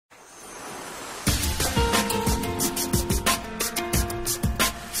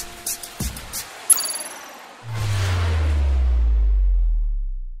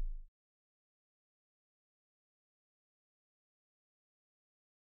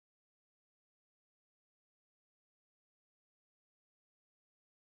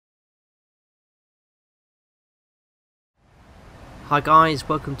Hi guys,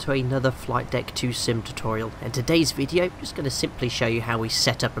 welcome to another Flight Deck 2 Sim tutorial. In today's video, I'm just going to simply show you how we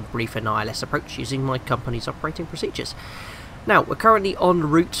set up and brief an ILS approach using my company's operating procedures. Now, we're currently en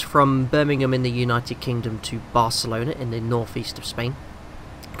route from Birmingham in the United Kingdom to Barcelona in the northeast of Spain.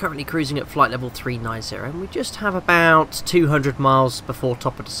 Currently cruising at flight level 390, and we just have about 200 miles before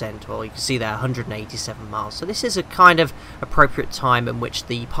top of descent. Well, you can see there 187 miles. So this is a kind of appropriate time in which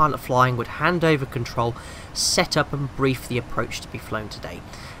the pilot flying would hand over control, set up and brief the approach to be flown today.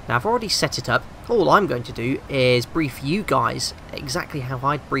 Now, I've already set it up. All I'm going to do is brief you guys exactly how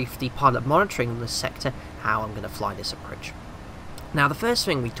I'd brief the pilot monitoring on this sector, how I'm going to fly this approach. Now, the first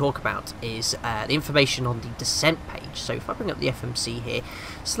thing we talk about is the information on the descent page. So if I bring up the FMC here,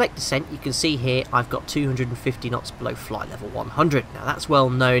 select descent, you can see here I've got 250 knots below flight level 100. Now, that's well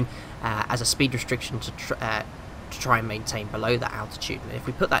known as a speed restriction to try and maintain below that altitude. And if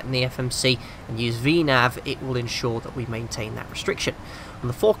we put that in the FMC and use VNAV, it will ensure that we maintain that restriction. On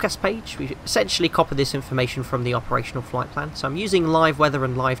the forecast page, we essentially copy this information from the operational flight plan. So I'm using live weather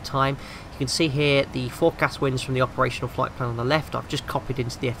and live time. You can see here the forecast winds from the operational flight plan on the left. I've just copied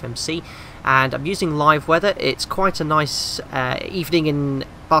into the FMC, and I'm using live weather. It's quite a nice evening in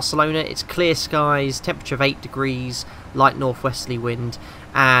Barcelona. It's clear skies, temperature of 8 degrees, light northwesterly wind,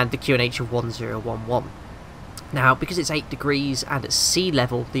 and the QNH of 1011. Now, because it's 8 degrees and at sea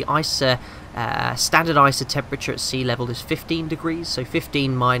level, the ISA, standard ISA temperature at sea level is 15 degrees, so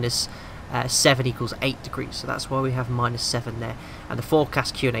 15 minus 7 equals 8 degrees, so that's why we have minus 7 there, and the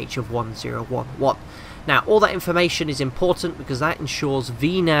forecast QNH of 1011. Now, all that information is important because that ensures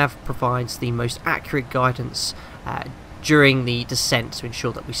VNAV provides the most accurate guidance during the descent to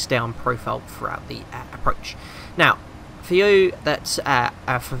ensure that we stay on profile throughout the approach. Now, for you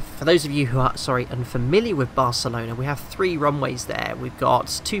for those of you who are unfamiliar with Barcelona, we have 3 runways there. We've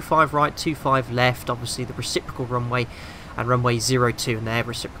got 25 right, 25 left, obviously the reciprocal runway, and runway 02 and their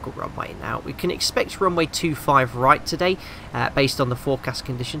reciprocal runway. Now, we can expect runway 25 right today based on the forecast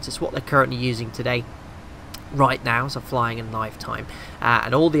conditions. It's what they're currently using today right now, so flying in live time,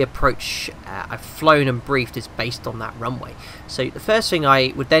 and all the approach I've flown and briefed is based on that runway. So the first thing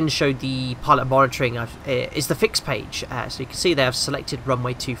I would then show the pilot monitoring is the fix page. So you can see there I've selected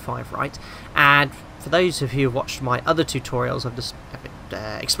runway 25 right, and for those of you who have watched my other tutorials, I've just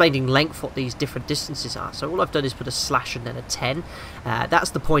explained in length what these different distances are. So all I've done is put a slash and then a 10. That's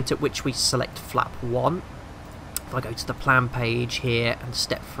the point at which we select flap 1. If I go to the plan page here and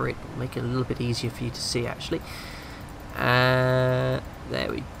step through it, it'll make it a little bit easier for you to see actually. There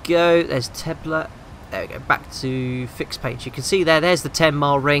we go, there's Tebler. There we go, back to fix page. You can see there's the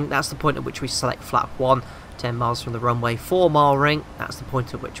 10-mile ring. That's the point at which we select flap 1, 10 miles from the runway. 4-mile ring, that's the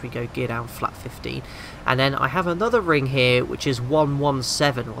point at which we go gear down flap 15. And then I have another ring here which is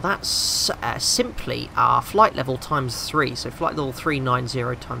 117. Well, that's simply our flight level times 3. So flight level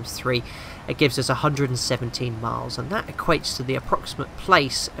 390 times 3. It gives us 117 miles, and that equates to the approximate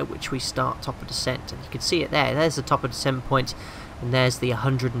place at which we start top of descent. And you can see it there. There's the top of descent point, and there's the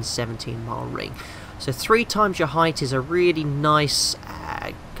 117-mile ring. So 3 times your height is a really nice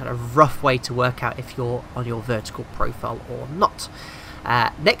kind of rough way to work out if you're on your vertical profile or not.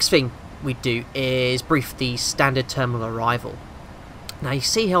 Next thing we do is brief the standard terminal arrival. Now, you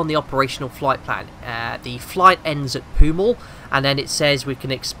see here on the operational flight plan, the flight ends at Pumal, and then it says we can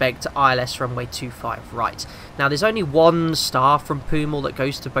expect ILS runway 25 right. Now, there's only one star from Pumal that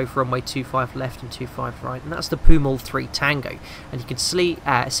goes to both runway 25 left and 25 right, and that's the Pumal 3 Tango. And you can see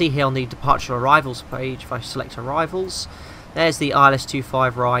here on the departure arrivals page, if I select arrivals, there's the ILS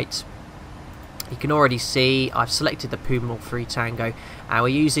 25 right. You can already see I've selected the Pumal 3 Tango, and we're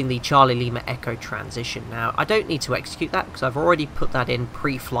using the Charlie Lima Echo transition. Now, I don't need to execute that because I've already put that in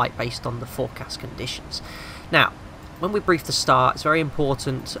pre-flight based on the forecast conditions. Now, when we brief the star, it's very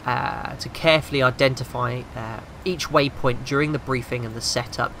important to carefully identify each waypoint during the briefing and the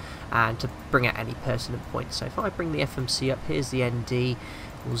setup, and to bring out any pertinent points. So if I bring the FMC up, here's the ND,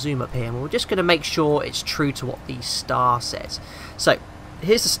 we'll zoom up here, and we're just going to make sure it's true to what the star says. So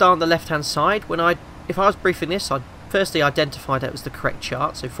here's the star on the left hand side. If I was briefing this, I'd firstly identify that it was the correct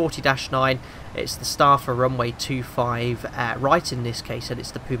chart. So 40-9, it's the star for runway 25 right in this case, and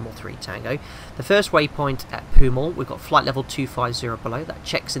it's the Pumal 3 Tango. The first waypoint at Pumal, we've got flight level 250 below, that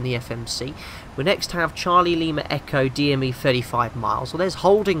checks in the FMC. We next have Charlie Lima Echo DME 35 miles. Well, there's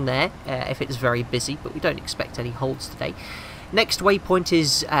holding there if it's very busy, but we don't expect any holds today. Next waypoint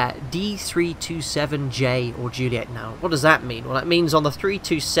is D327J or Juliet. Now, what does that mean? Well, that means on the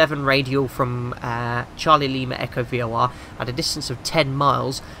 327 radial from Charlie Lima Echo VOR at a distance of 10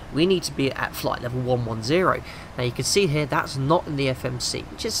 miles, we need to be at flight level 110. Now, you can see here that's not in the FMC,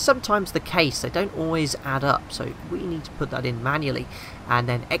 which is sometimes the case. They don't always add up, so we need to put that in manually and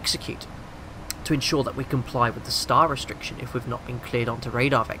then execute to ensure that we comply with the star restriction if we've not been cleared onto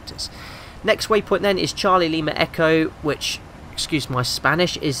radar vectors. Next waypoint then is Charlie Lima Echo, which, excuse my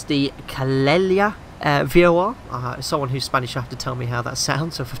Spanish, is the Calella VOR. Someone who's Spanish will have to tell me how that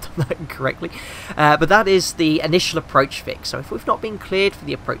sounds if I've done that incorrectly. But that is the initial approach fix. So if we've not been cleared for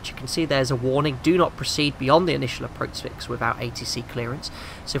the approach, you can see there's a warning, do not proceed beyond the initial approach fix without ATC clearance.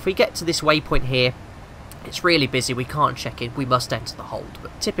 So if we get to this waypoint here, it's really busy, we can't check in, we must enter the hold.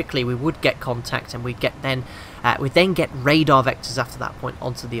 But typically we would get contact and we'd then get radar vectors after that point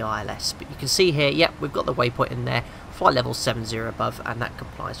onto the ILS. But you can see here, yep, we've got the waypoint in there, flight level 70 above, and that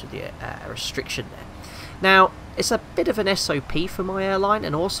complies with the restriction there. Now, it's a bit of an SOP for my airline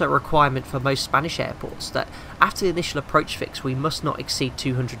and also a requirement for most Spanish airports that after the initial approach fix we must not exceed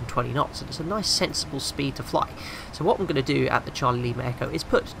 220 knots, and it's a nice sensible speed to fly. So what I'm going to do at the Charlie Lima Echo is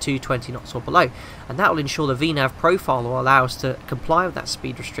put 220 knots or below, and that will ensure the VNAV profile will allow us to comply with that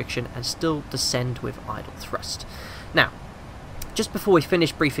speed restriction and still descend with idle thrust. Now, just before we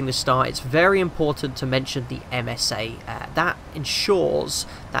finish briefing the star, it's very important to mention the MSA. That ensures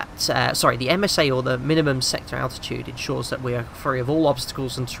that, the MSA, or the minimum sector altitude, ensures that we are free of all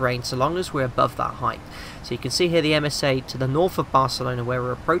obstacles and terrain so long as we're above that height. So you can see here the MSA to the north of Barcelona, where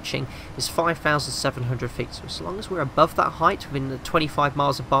we're approaching, is 5,700 feet. So as long as we're above that height, within the 25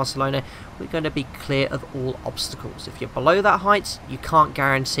 miles of Barcelona, we're going to be clear of all obstacles. If you're below that height, you can't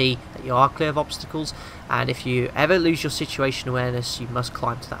guarantee that you are clear of obstacles, and if you ever lose your situation awareness, you must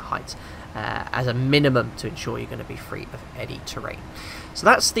climb to that height as a minimum to ensure you're going to be free of any terrain. So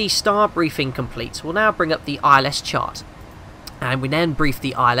that's the star briefing complete. We'll now bring up the ILS chart, and we then brief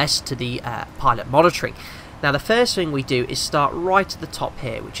the ILS to the pilot monitoring. Now, the first thing we do is start right at the top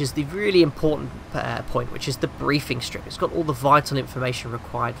here, which is the really important point, which is the briefing strip. It's got all the vital information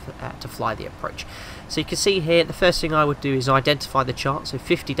required to fly the approach. So you can see here, the first thing I would do is identify the chart, so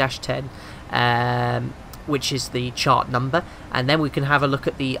 50-10, which is the chart number, and then we can have a look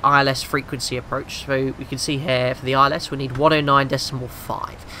at the ILS frequency approach. So we can see here for the ILS we need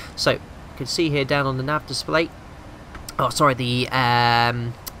 109.5. So you can see here down on the nav display,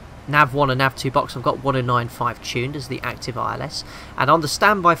 the nav 1 and nav 2 box, I've got 109.5 tuned as the active ILS, and on the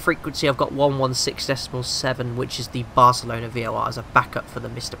standby frequency I've got 116.7, which is the Barcelona VOR as a backup for the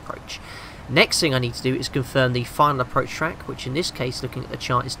missed approach. Next thing I need to do is confirm the final approach track, which in this case, looking at the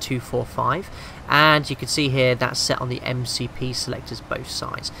chart, is 245, and you can see here that's set on the MCP selectors both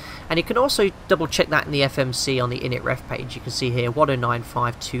sides. And you can also double check that in the FMC on the init ref page. You can see here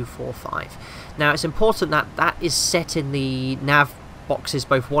 109.5.245. Now it's important that that is set in the nav boxes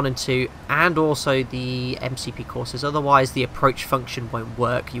both 1 and 2 and also the MCP courses, otherwise the approach function won't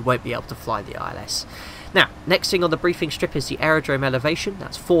work, you won't be able to fly the ILS. Now, next thing on the briefing strip is the aerodrome elevation.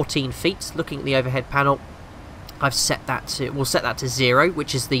 That's 14 feet. Looking at the overhead panel, we'll set that to 0,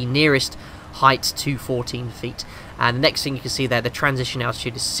 which is the nearest height to 14 feet. And the next thing you can see there, the transition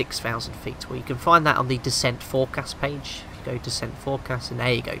altitude is 6,000 feet. Well, you can find that on the descent forecast page. If you go descent forecast, and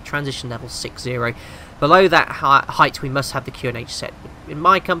there you go, transition level 60. Below that height, we must have the QNH set. In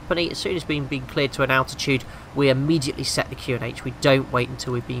my company, as soon as we've been cleared to an altitude, we immediately set the QNH. We don't wait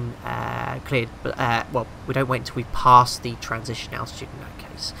until we've been cleared, well, we don't wait until we pass the transition altitude in that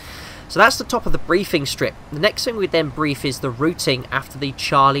case. So that's the top of the briefing strip. The next thing we then brief is the routing after the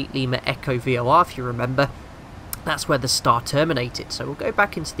Charlie Lima Echo VOR. If you remember, that's where the star terminated. So we'll go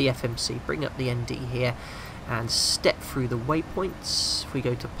back into the FMC, bring up the ND here, and step through the waypoints. If we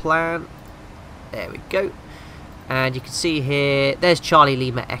go to plan, there we go. And you can see here, there's Charlie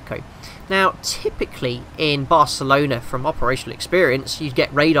Lima Echo. Now, typically in Barcelona, from operational experience, you'd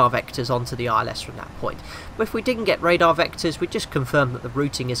get radar vectors onto the ILS from that point. But if we didn't get radar vectors, we just confirm that the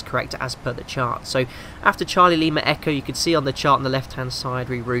routing is correct as per the chart. So after Charlie Lima Echo, you can see on the chart on the left-hand side,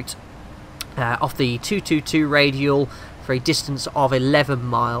 we route off the 222 radial for a distance of 11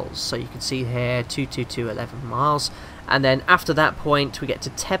 miles. So you can see here, 222, 11 miles. And then after that point, we get to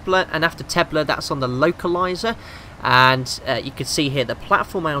Tebla, and after Tebla, that's on the localizer. And you can see here the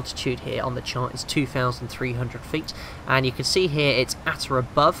platform altitude here on the chart is 2,300 feet, and you can see here it's at or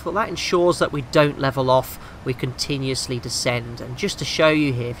above. Well, that ensures that we don't level off, we continuously descend. And just to show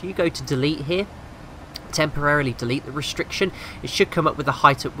you here, if you go to delete here, temporarily delete the restriction, it should come up with the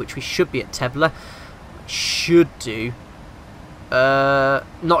height at which we should be at Tebla. Should do.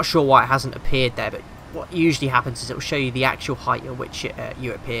 Not sure why it hasn't appeared there, but what usually happens is it will show you the actual height at which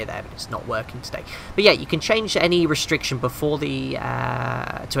you appear there, but it's not working today. But yeah, you can change any restriction before the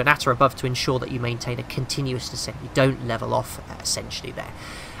to an at or above to ensure that you maintain a continuous descent. You don't level off essentially there.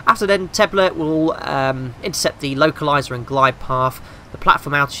 After then, Tebler will intercept the localizer and glide path, the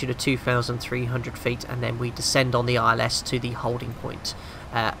platform altitude of 2,300 feet, and then we descend on the ILS to the holding point,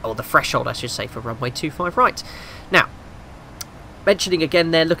 or the threshold I should say, for runway 25 right. Now, mentioning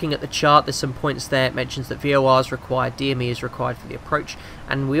again there, looking at the chart, there's some points there. It mentions that VOR is required, DME is required for the approach,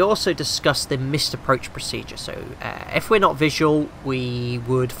 and we also discussed the missed approach procedure. So if we're not visual, we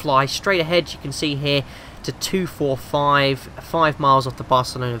would fly straight ahead, you can see here, to 245, 5 miles off the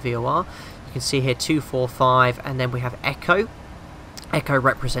Barcelona VOR. You can see here 245, and then we have Echo. Echo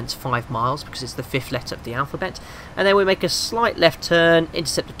represents 5 miles because it's the 5th letter of the alphabet. And then we make a slight left turn,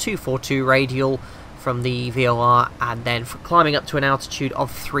 intercept a 242 radial from the VOR, and then for climbing up to an altitude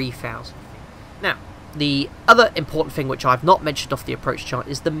of 3,000 feet. Now, the other important thing which I've not mentioned off the approach chart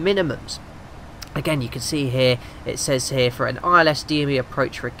is the minimums. Again, you can see here, it says here for an ILS DME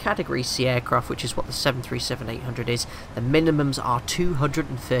approach for a Category C aircraft, which is what the 737-800 is, the minimums are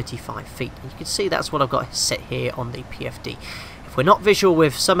 235 feet. And you can see that's what I've got set here on the PFD. If we're not visual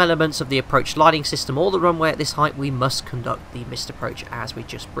with some elements of the approach lighting system or the runway at this height, we must conduct the missed approach as we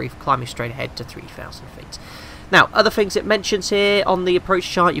just briefed, climbing straight ahead to 3,000 feet. Now, other things it mentions here on the approach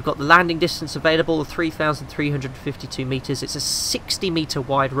chart, you've got the landing distance available of 3,352 metres. It's a 60-metre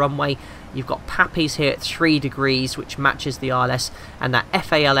wide runway. You've got PAPIs here at 3 degrees, which matches the ILS, and that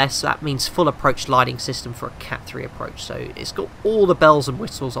FALS, that means full approach lighting system for a Cat 3 approach. So it's got all the bells and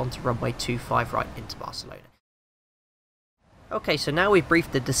whistles onto runway 25 right into Barcelona. Okay, so now we've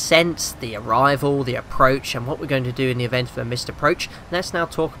briefed the descent, the arrival, the approach, and what we're going to do in the event of a missed approach. Let's now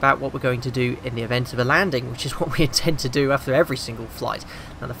talk about what we're going to do in the event of a landing, which is what we intend to do after every single flight.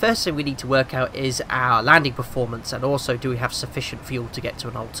 Now, the first thing we need to work out is our landing performance, and also do we have sufficient fuel to get to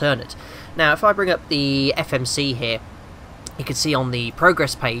an alternate. Now, if I bring up the FMC here, you can see on the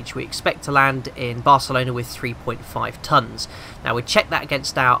progress page we expect to land in Barcelona with 3.5 tons. Now we check that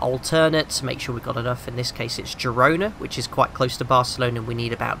against our alternate to make sure we've got enough. In this case it's Girona, which is quite close to Barcelona, and we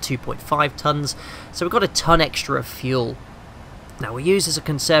need about 2.5 tons. So we've got a ton extra of fuel. Now we use as a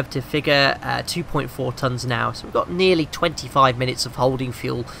conservative figure 2.4 tons now, so we've got nearly 25 minutes of holding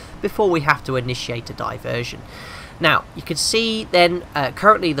fuel before we have to initiate a diversion. Now, you can see then,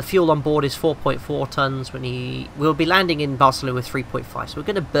 currently the fuel on board is 4.4 tons. We'll be landing in Barcelona with 3.5, so we're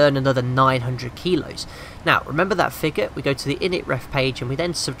going to burn another 900 kilos. Now, remember that figure? We go to the init ref page and we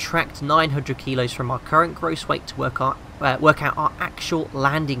then subtract 900 kilos from our current gross weight to work out our actual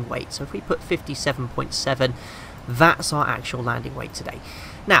landing weight. So if we put 57.7, that's our actual landing weight today.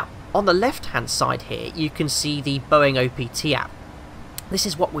 Now, on the left-hand side here, you can see the Boeing OPT app. This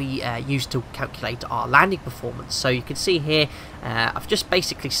is what we use to calculate our landing performance. So you can see here, I've just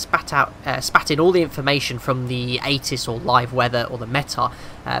basically spat in all the information from the ATIS or live weather or the METAR.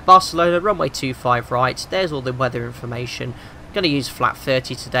 Barcelona, runway 25 right, there's all the weather information. I'm going to use flat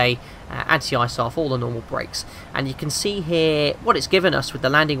 30 today, anti-ice off, all the normal brakes. And you can see here what it's given us with the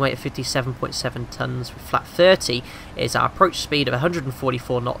landing weight of 57.7 tons with flat 30 is our approach speed of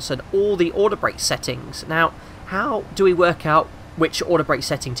 144 knots and all the order brake settings. Now, how do we work out which order brake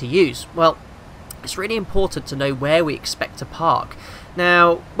setting to use? Well, it's really important to know where we expect to park.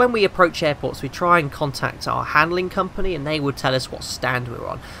 Now, when we approach airports, we try and contact our handling company and they would tell us what stand we're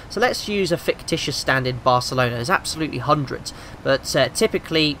on. So let's use a fictitious stand in Barcelona. There's absolutely hundreds, but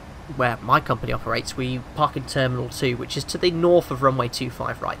typically where my company operates, we park in Terminal 2, which is to the north of runway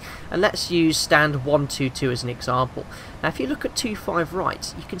 25 right. And let's use stand 122 as an example. Now if you look at 25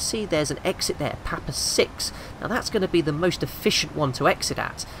 right, you can see there's an exit there, Papa 6. Now that's going to be the most efficient one to exit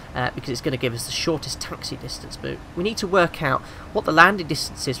at, because it's going to give us the shortest taxi distance. But we need to work out what the landing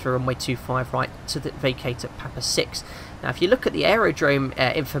distance is for runway 25 right to vacate at Papa 6. Now if you look at the aerodrome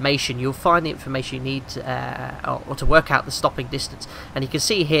information, you'll find the information you need or to work out the stopping distance. And you can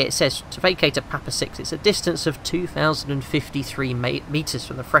see here it says to vacate at Papa 6, it's a distance of 2,053 metres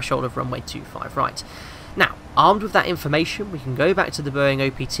from the threshold of runway 25 right. Now, armed with that information, we can go back to the Boeing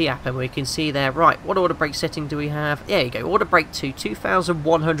OPT app and we can see there, right, what order brake setting do we have? There you go, order brake to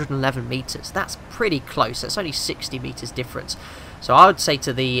 2,111 metres. That's pretty close, that's only 60 metres difference. So I would say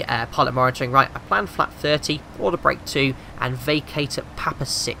to the pilot monitoring, right, I plan flat 30, order brake 2, and vacate at Papa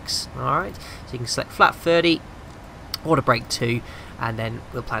 6. Alright, so you can select flat 30, order brake 2, and then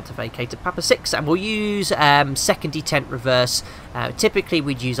we'll plan to vacate at Papa 6, and we'll use second detent reverse. Typically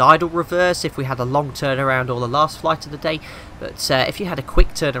we'd use idle reverse if we had a long turnaround or the last flight of the day, but if you had a quick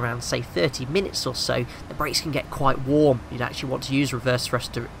turnaround, say 30 minutes or so, the brakes can get quite warm. You'd actually want to use reverse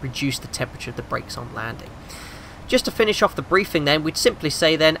thrust to reduce the temperature of the brakes on landing. Just to finish off the briefing then, we'd simply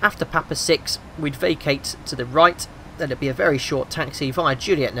say then, after Papa 6, we'd vacate to the right, then it'd be a very short taxi via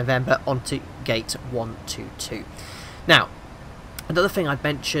Juliet November onto gate 122. Now, another thing I'd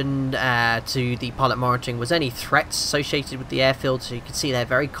mentioned to the pilot monitoring was any threats associated with the airfield. So you can see they're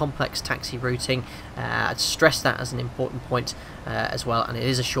very complex taxi routing. I'd stress that as an important point as well, and it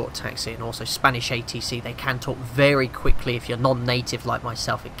is a short taxi, and also Spanish ATC, they can talk very quickly. If you're non-native like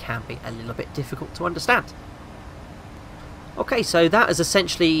myself, it can be a little bit difficult to understand. Okay, so that is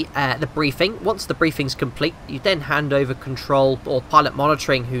essentially the briefing. Once the briefing's complete, you then hand over control, or pilot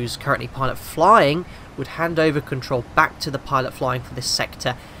monitoring, who's currently pilot flying, would hand over control back to the pilot flying for this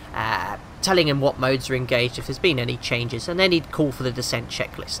sector, telling him what modes are engaged, if there's been any changes, and then he'd call for the descent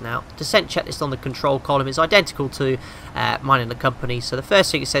checklist. Now, descent checklist on the control column is identical to mine in the company. So the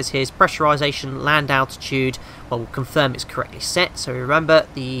first thing it says here is pressurization, land altitude. Well, we'll confirm it's correctly set. So remember,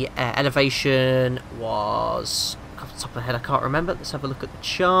 the elevation was, off the top of the head I can't remember, let's have a look at the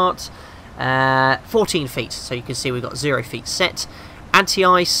chart, 14 feet, so you can see we've got 0 feet set.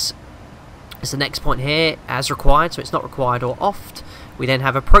 Anti-ice is the next point here, as required, so it's not required or oft. We then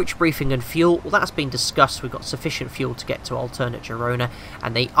have approach briefing and fuel. Well, that's been discussed. We've got sufficient fuel to get to alternate Girona,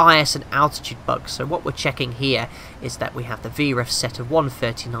 and the IS and altitude bugs. So what we're checking here is that we have the VREF set of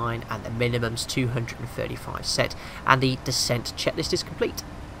 139 and the minimums 235 set, and the descent checklist is complete.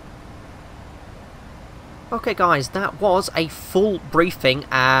 Okay guys, that was a full briefing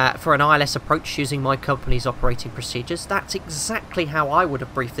for an ILS approach using my company's operating procedures. That's exactly how I would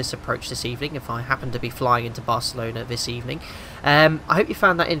have briefed this approach this evening if I happened to be flying into Barcelona this evening. I hope you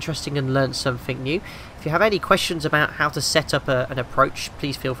found that interesting and learned something new. If you have any questions about how to set up an approach,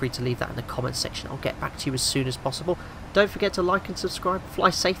 please feel free to leave that in the comments section. I'll get back to you as soon as possible. Don't forget to like and subscribe, fly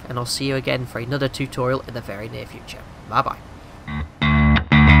safe, and I'll see you again for another tutorial in the very near future. Bye bye.